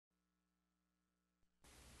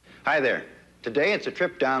Hi there. Today it's a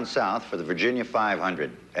trip down south for the Virginia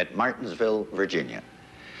 500 at Martinsville, Virginia.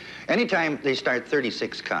 Anytime they start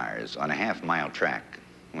 36 cars on a half-mile track,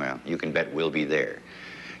 well, you can bet we'll be there.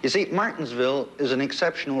 You see, Martinsville is an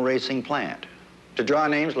exceptional racing plant. To draw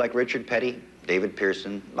names like Richard Petty, David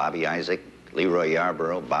Pearson, Bobby Isaac, Leroy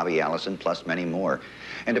Yarborough, Bobby Allison, plus many more,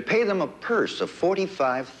 and to pay them a purse of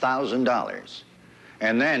 $45,000,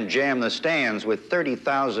 and then jam the stands with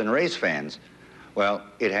 30,000 race fans, well,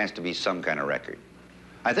 it has to be some kind of record.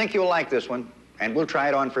 I think you'll like this one, and we'll try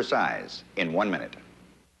it on for size in 1 minute.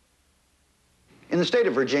 In the state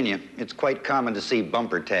of Virginia, it's quite common to see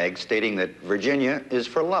bumper tags stating that Virginia is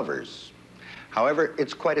for lovers. However,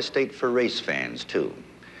 it's quite a state for race fans, too.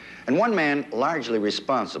 And one man largely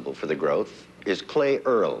responsible for the growth is Clay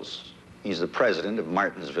Earls. He's the president of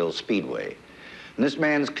Martinsville Speedway. And this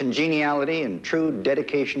man's congeniality and true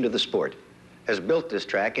dedication to the sport has built this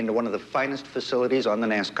track into one of the finest facilities on the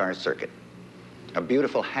NASCAR circuit. A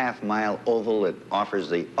beautiful half-mile oval that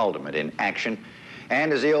offers the ultimate in action.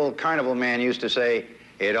 And as the old carnival man used to say,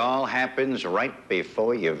 it all happens right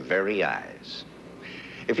before your very eyes.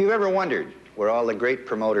 If you've ever wondered where all the great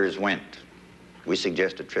promoters went, we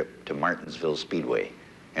suggest a trip to Martinsville Speedway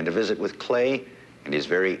and a visit with Clay and his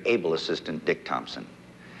very able assistant, Dick Thompson.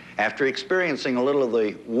 After experiencing a little of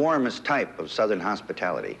the warmest type of Southern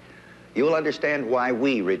hospitality, you will understand why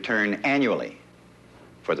we return annually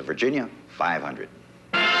for the Virginia 500.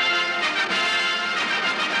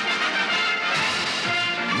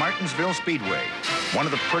 Martinsville Speedway, one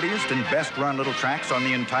of the prettiest and best-run little tracks on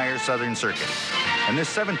the entire Southern Circuit. And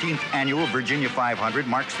this 17th annual Virginia 500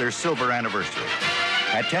 marks their silver anniversary.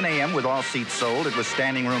 At 10 a.m., with all seats sold, it was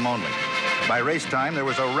standing room only. By race time, there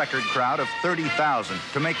was a record crowd of 30,000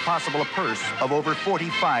 to make possible a purse of over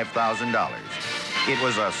 $45,000. It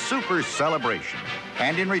was a super celebration.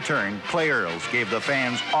 And in return, Clay Earls gave the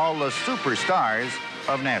fans all the superstars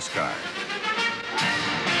of NASCAR.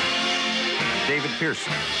 David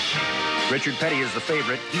Pearson. Richard Petty is the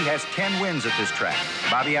favorite. He has 10 wins at this track.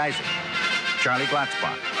 Bobby Isaac, Charlie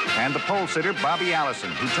Glotzbach, and the pole sitter, Bobby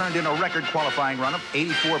Allison, who turned in a record qualifying run of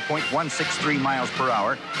 84.163 miles per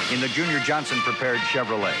hour in the Junior Johnson-prepared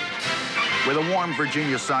Chevrolet. With a warm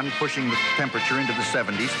Virginia sun pushing the temperature into the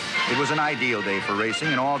 70s, it was an ideal day for racing,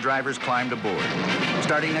 and all drivers climbed aboard.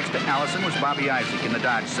 Starting next to Allison was Bobby Isaac in the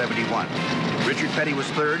Dodge 71. Richard Petty was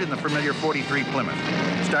third in the familiar 43 Plymouth.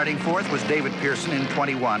 Starting fourth was David Pearson in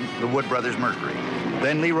 21, the Wood Brothers Mercury.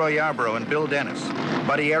 Then Leroy Yarborough and Bill Dennis.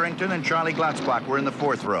 Buddy Arrington and Charlie Glotzbach were in the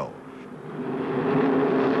fourth row.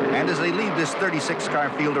 And as they lead this 36-car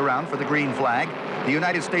field around for the green flag, the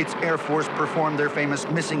United States Air Force performed their famous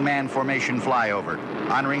missing man formation flyover,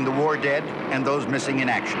 honoring the war dead and those missing in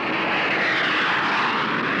action.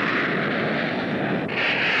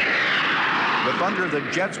 The thunder of the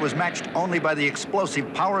jets was matched only by the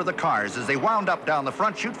explosive power of the cars as they wound up down the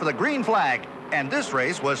front chute for the green flag, and this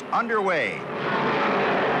race was underway.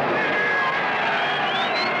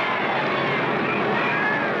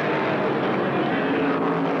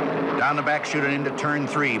 Down the back chute and into turn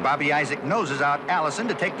 3, Bobby Isaac noses out Allison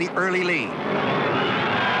to take the early lead.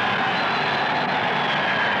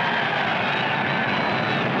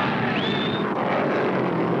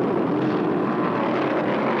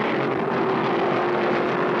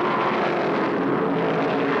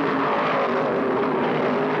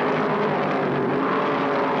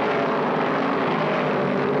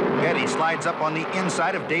 Slides up on the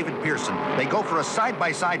inside of David Pearson. They go for a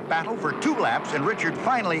side-by-side battle for 2 laps, and Richard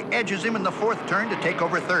finally edges him in the 4th turn to take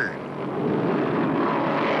over 3rd.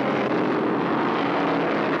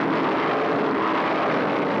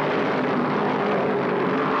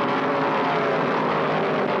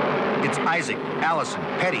 It's Isaac, Allison,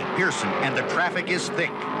 Petty, Pearson, and the traffic is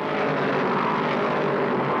thick.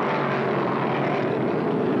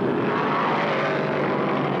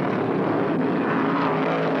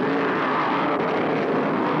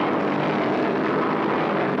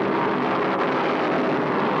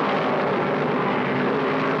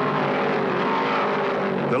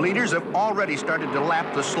 The leaders have already started to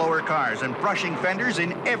lap the slower cars and brushing fenders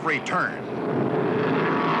in every turn.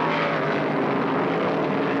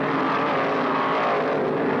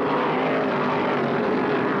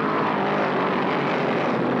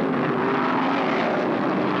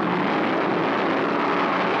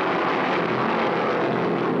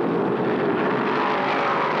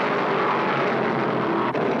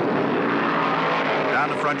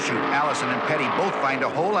 Chute, Allison and Petty both find a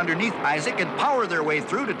hole underneath Isaac and power their way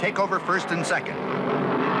through to take over 1st and 2nd.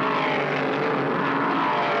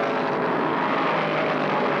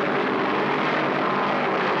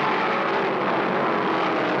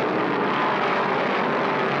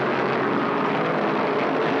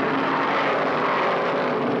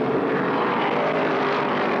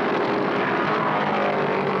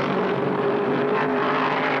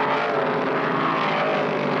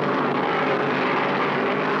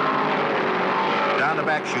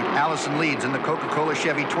 track chute, Allison leads in the Coca-Cola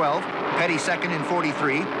Chevy 12, Petty second in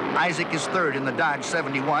 43, Isaac is third in the Dodge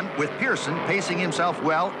 71, with Pearson pacing himself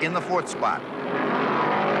well in the fourth spot.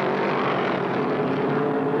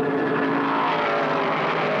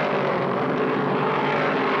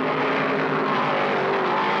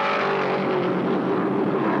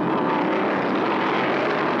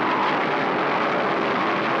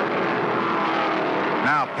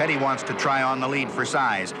 Petty wants to try on the lead for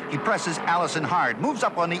size. He presses Allison hard, moves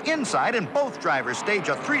up on the inside, and both drivers stage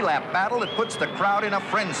a three-lap battle that puts the crowd in a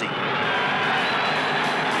frenzy.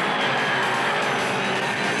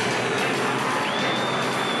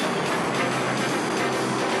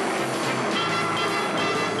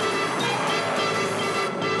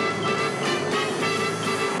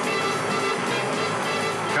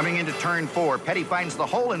 Coming into turn 4, Petty finds the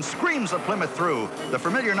hole and screams the Plymouth through. The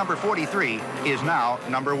familiar number 43 is now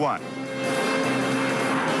number 1.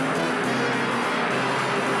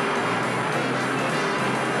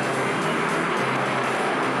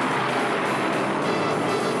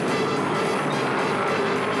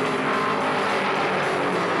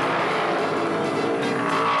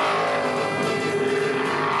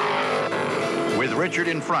 Richard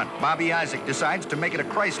in front, Bobby Isaac decides to make it a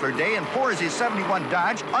Chrysler day and pours his 71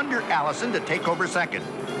 Dodge under Allison to take over second.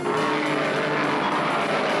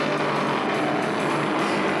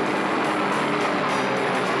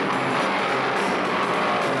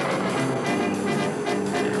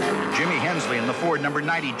 Jimmy Hensley in the Ford number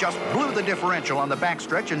 90 just blew the differential on the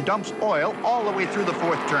backstretch and dumps oil all the way through the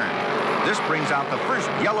fourth turn. This brings out the first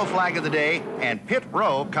yellow flag of the day, and pit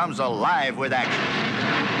row comes alive with action.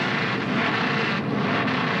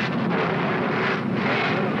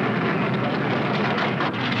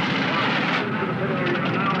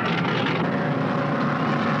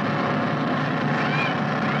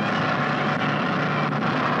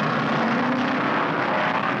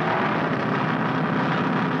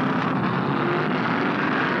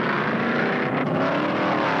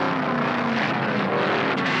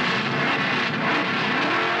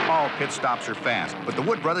 Pit stops are fast, but the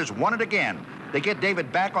Wood brothers won it again. They get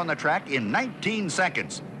David back on the track in 19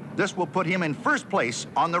 seconds. This will put him in first place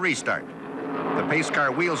on the restart. The pace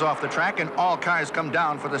car wheels off the track and all cars come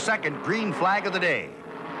down for the second green flag of the day.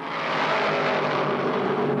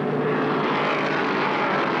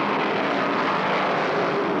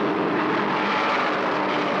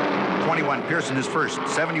 Pearson is first,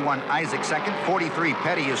 71 Isaac second, 43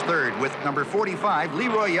 Petty is third, with number 45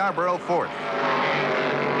 Leroy Yarborough fourth.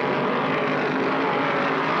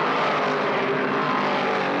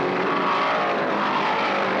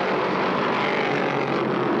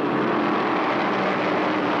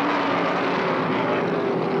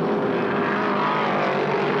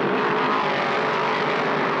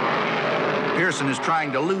 Pearson is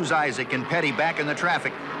trying to lose Isaac and Petty back in the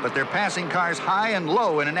traffic, but they're passing cars high and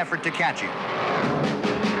low in an effort to catch him.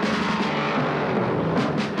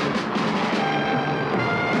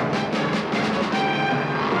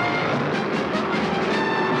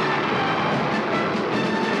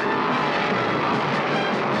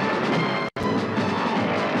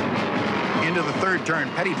 Into the third turn,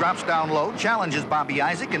 Petty drops down low, challenges Bobby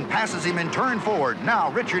Isaac, and passes him in turn 4. Now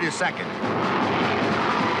Richard is second.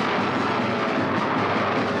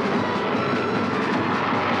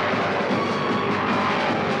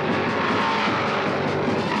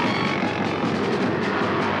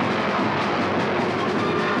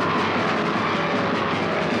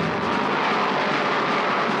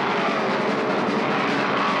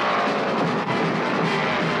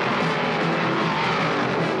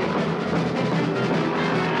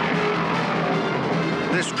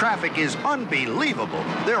 Traffic is unbelievable.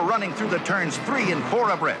 They're running through the turns 3 and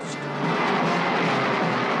 4 abreast.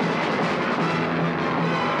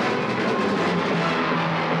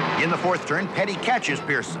 In the fourth turn, Petty catches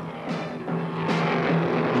Pearson.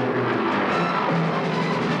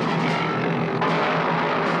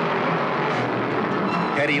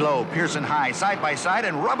 Petty low, Pearson high, side by side,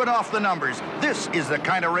 and rubbing off the numbers. This is the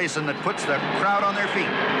kind of racing that puts the crowd on their feet.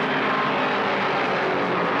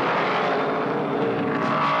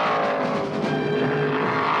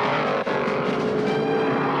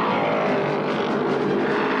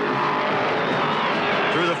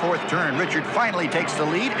 Turn, Richard finally takes the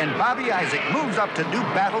lead, and Bobby Isaac moves up to do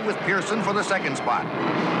battle with Pearson for the second spot.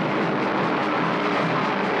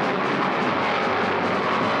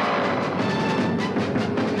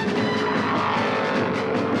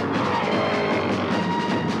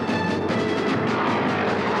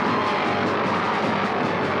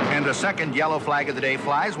 And the second yellow flag of the day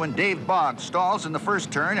flies when Dave Boggs stalls in the first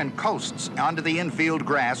turn and coasts onto the infield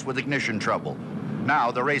grass with ignition trouble. Now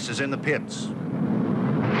the race is in the pits.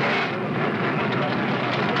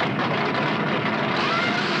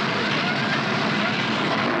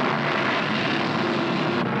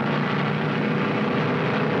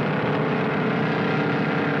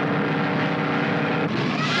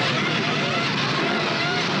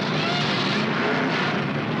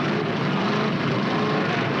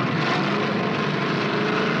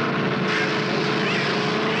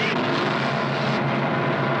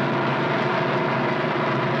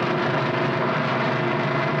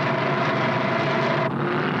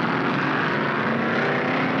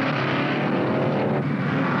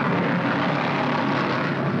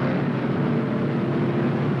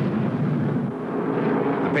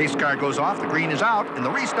 Pace car goes off, the green is out, and the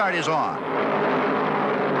restart is on.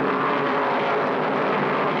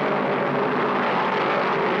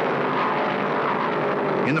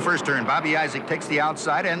 In the first turn, Bobby Isaac takes the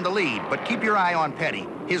outside and the lead, but keep your eye on Petty.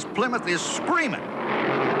 His Plymouth is screaming.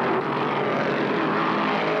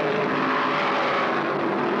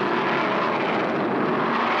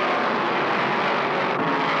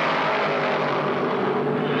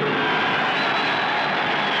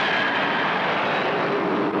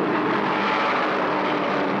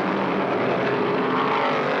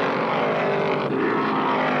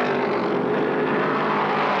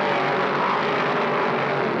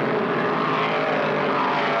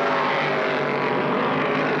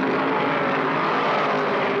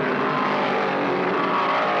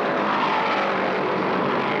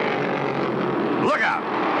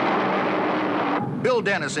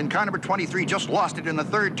 Dennis in car number 23 just lost it in the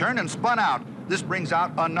third turn and spun out. This brings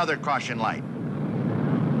out another caution light.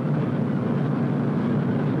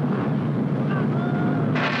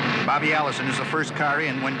 Bobby Allison is the first car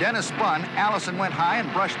in. When Dennis spun, Allison went high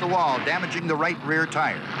and brushed the wall, damaging the right rear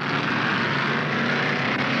tire.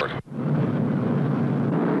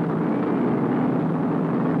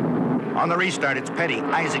 On the restart, it's Petty,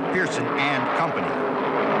 Isaac Pearson, and company.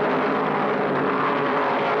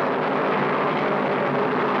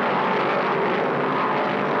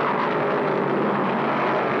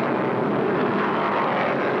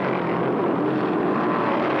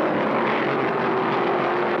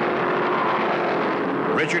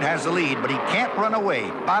 Richard has the lead, but he can't run away.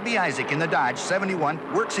 Bobby Isaac in the Dodge 71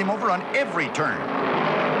 works him over on every turn.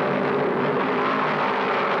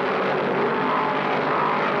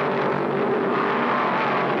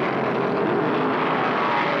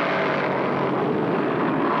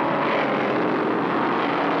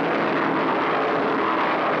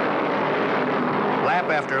 Lap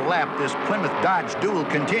after lap, this Plymouth-Dodge duel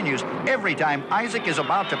continues. Every time Isaac is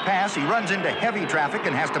about to pass, he runs into heavy traffic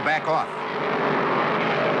and has to back off.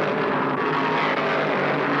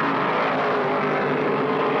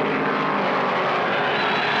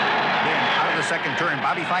 Second turn,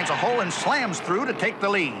 Bobby finds a hole and slams through to take the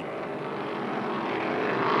lead.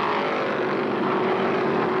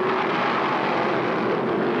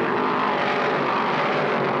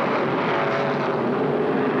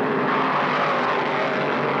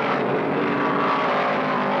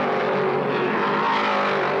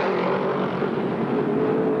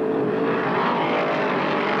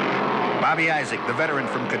 Bobby Isaac, the veteran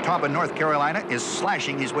from Catawba, North Carolina, is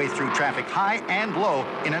slashing his way through traffic high and low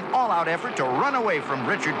in an all-out effort to run away from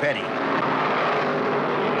Richard Petty.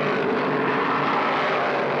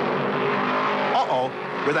 Uh-oh.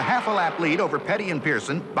 With a half a lap lead over Petty and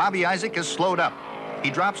Pearson, Bobby Isaac is slowed up. He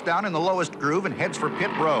drops down in the lowest groove and heads for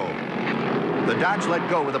pit row. The Dodge let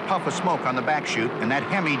go with a puff of smoke on the back chute, and that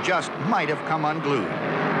Hemi just might have come unglued.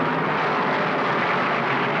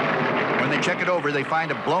 When they check it over, they find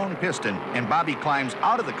a blown piston, and Bobby climbs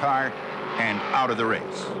out of the car and out of the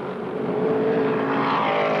race.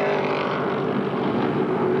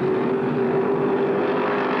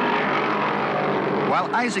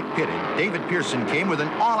 While Isaac pitted, David Pearson came with an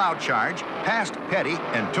all-out charge, passed Petty,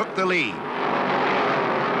 and took the lead.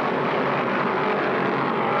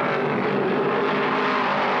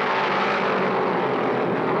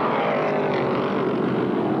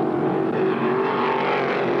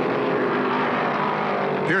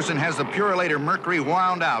 Pearson has the Purolator Mercury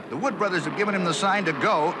wound out. The Wood brothers have given him the sign to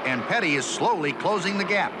go, and Petty is slowly closing the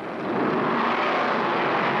gap.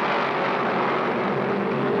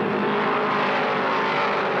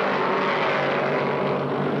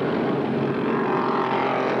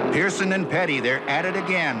 Pearson and Petty, they're at it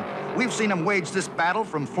again. We've seen them wage this battle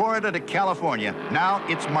from Florida to California. Now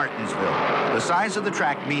it's Martinsville. The size of the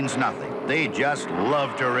track means nothing. They just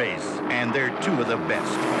love to race, and they're two of the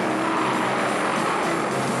best.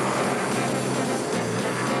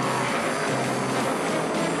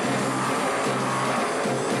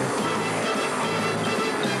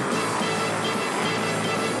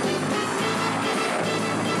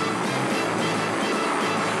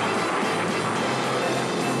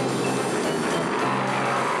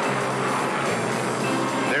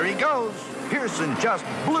 Pearson just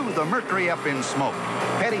blew the Mercury up in smoke.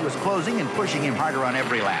 Petty was closing and pushing him harder on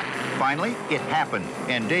every lap. Finally, it happened,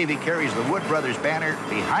 and Davey carries the Wood brothers banner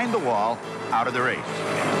behind the wall out of the race.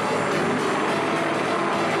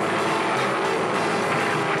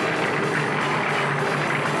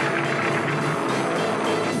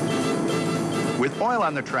 With oil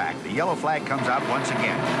on the track, the yellow flag comes out once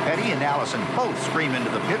again. Petty and Allison both scream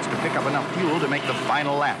into the pits to pick up enough fuel to make the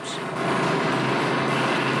final laps.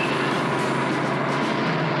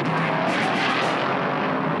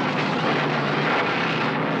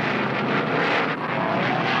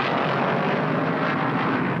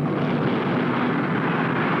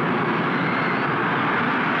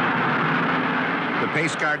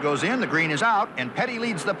 car goes in, the green is out, and Petty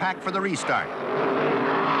leads the pack for the restart.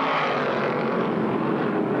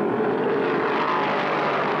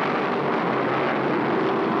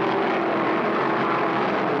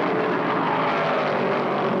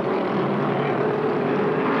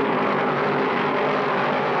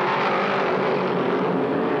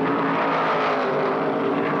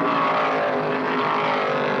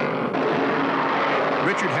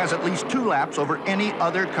 Richard has at least 2 laps over any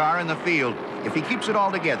other car in the field. If he keeps it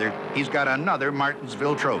all together, he's got another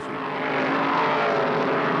Martinsville trophy.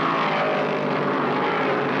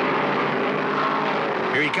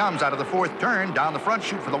 Here he comes out of the 4th turn, down the front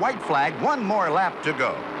chute for the white flag. 1 more lap to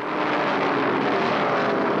go.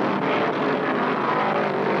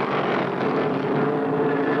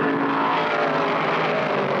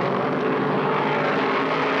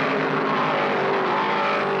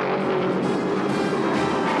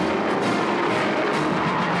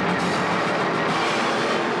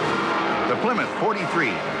 Plymouth 43,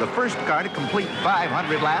 the first car to complete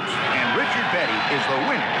 500 laps, and Richard Petty is the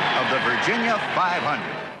winner of the Virginia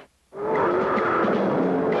 500.